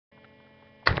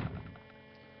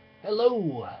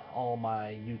Hello, all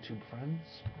my YouTube friends.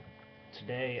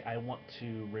 Today I want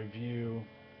to review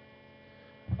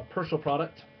a Poschl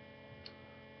product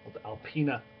called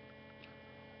ALPINA.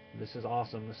 This is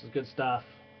awesome. This is good stuff.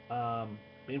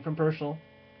 Being from Poschl,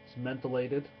 it's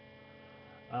mentholated.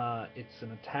 It's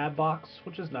in a tab box,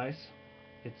 which is nice.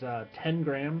 It's 10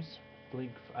 grams. I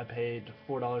believe I paid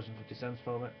 $4.50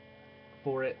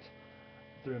 for it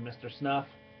through Mr. Snuff.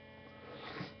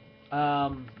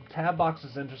 Tab box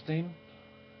is interesting.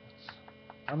 It's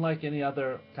unlike any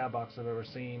other tab box I've ever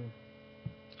seen.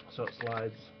 So it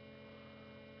slides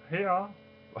here.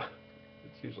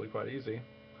 It's usually quite easy.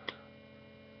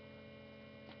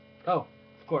 Oh,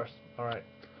 of course. Alright.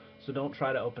 So don't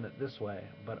try to open it this way,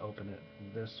 but open it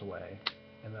this way,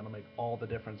 and that'll make all the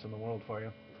difference in the world for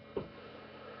you.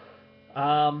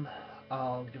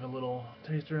 I'll give a little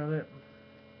taster of it.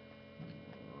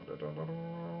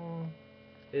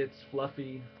 It's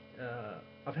fluffy.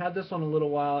 I've had this one a little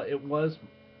while. It was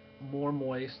more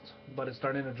moist, but it's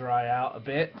starting to dry out a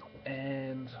bit,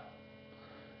 and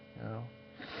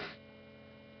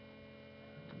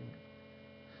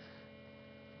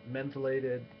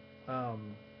mentholated.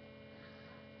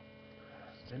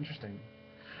 It's interesting.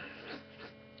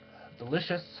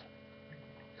 Delicious.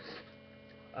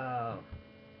 Our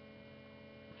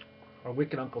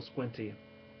wicked Uncle Squinty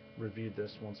reviewed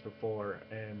this once before,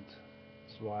 and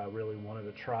that's why I really wanted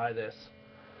to try this.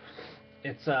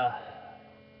 It's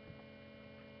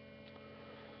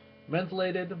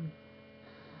mentholated.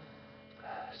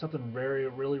 Something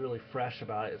really fresh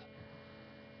about it.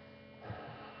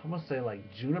 I must say,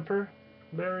 like juniper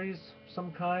berries,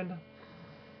 some kind. It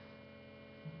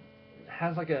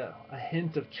has like a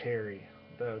hint of cherry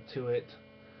though to it.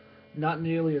 Not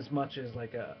nearly as much as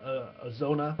like a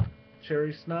Zona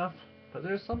cherry snuff, but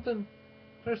there's something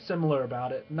similar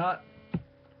about it. Not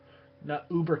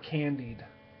uber candied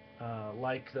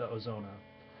like the Ozona.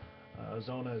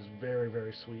 Ozona is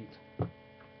very sweet,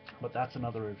 but that's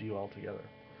another review altogether.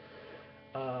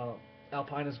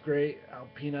 ALPINA's great.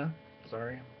 ALPINA,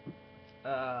 sorry.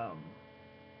 So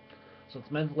it's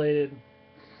mentholated.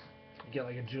 You get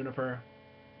like a juniper.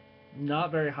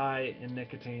 Not very high in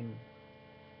nicotine.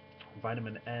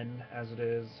 Vitamin N as it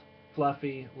is.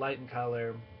 Fluffy, light in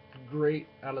color. Great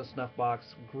out of the snuff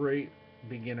box. Great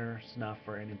beginner snuff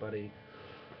for anybody.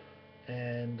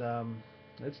 And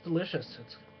it's delicious.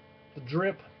 It's the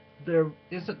drip. There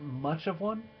isn't much of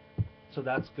one, so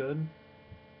that's good.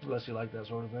 Unless you like that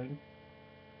sort of thing.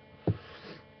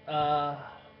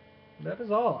 That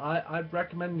is all. I'd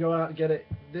recommend go out and get it.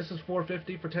 This is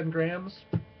 $4.50 for 10 grams.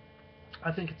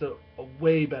 I think it's a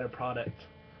way better product.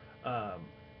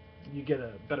 You get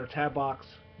a better tab box.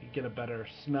 You get a better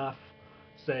snuff,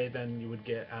 say, than you would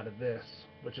get out of this,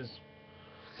 which is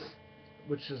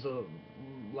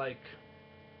like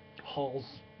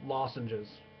Hall's lozenges,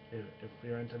 if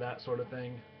you're into that sort of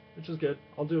thing, which is good.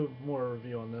 I'll do more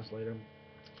review on this later.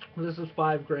 This is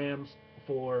 5 grams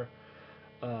for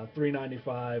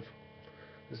 $3.95.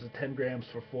 This is 10 grams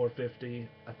for $4.50.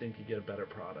 I think you get a better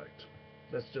product.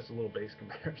 That's just a little base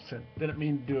comparison. Didn't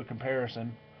mean to do a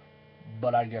comparison,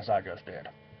 but I guess I just did.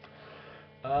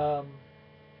 I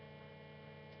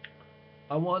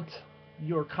want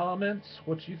your comments,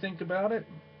 what you think about it.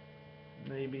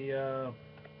 Maybe if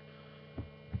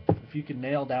you can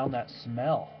nail down that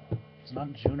smell. It's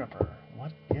not juniper.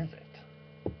 What is it?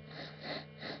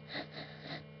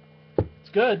 It's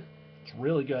good. It's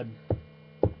really good.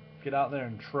 Get out there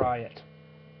and try it.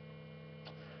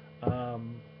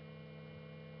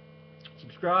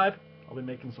 Subscribe. I'll be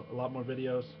making a lot more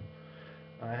videos.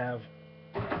 I have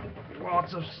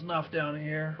lots of snuff down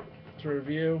here to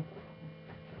review,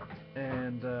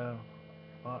 and I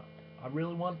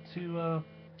really want to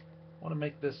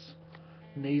make this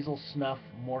nasal snuff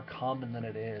more common than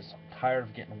it is. I'm tired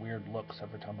of getting weird looks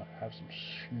every time I have some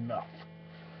snuff.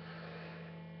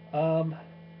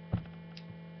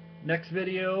 Next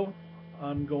video,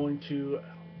 I'm going to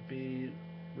be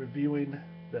reviewing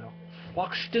the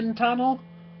Poschl tunnel.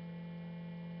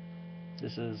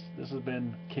 This has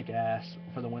been kick-ass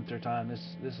for the winter time.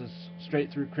 This is straight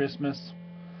through Christmas.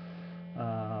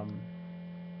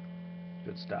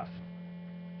 Good stuff.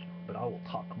 But I will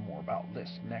talk more about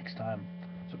this next time.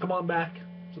 So come on back,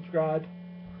 subscribe,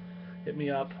 hit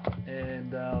me up,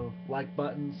 and like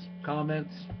buttons,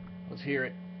 comments. Let's hear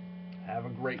it. Have a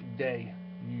great day,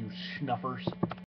 you snuffers.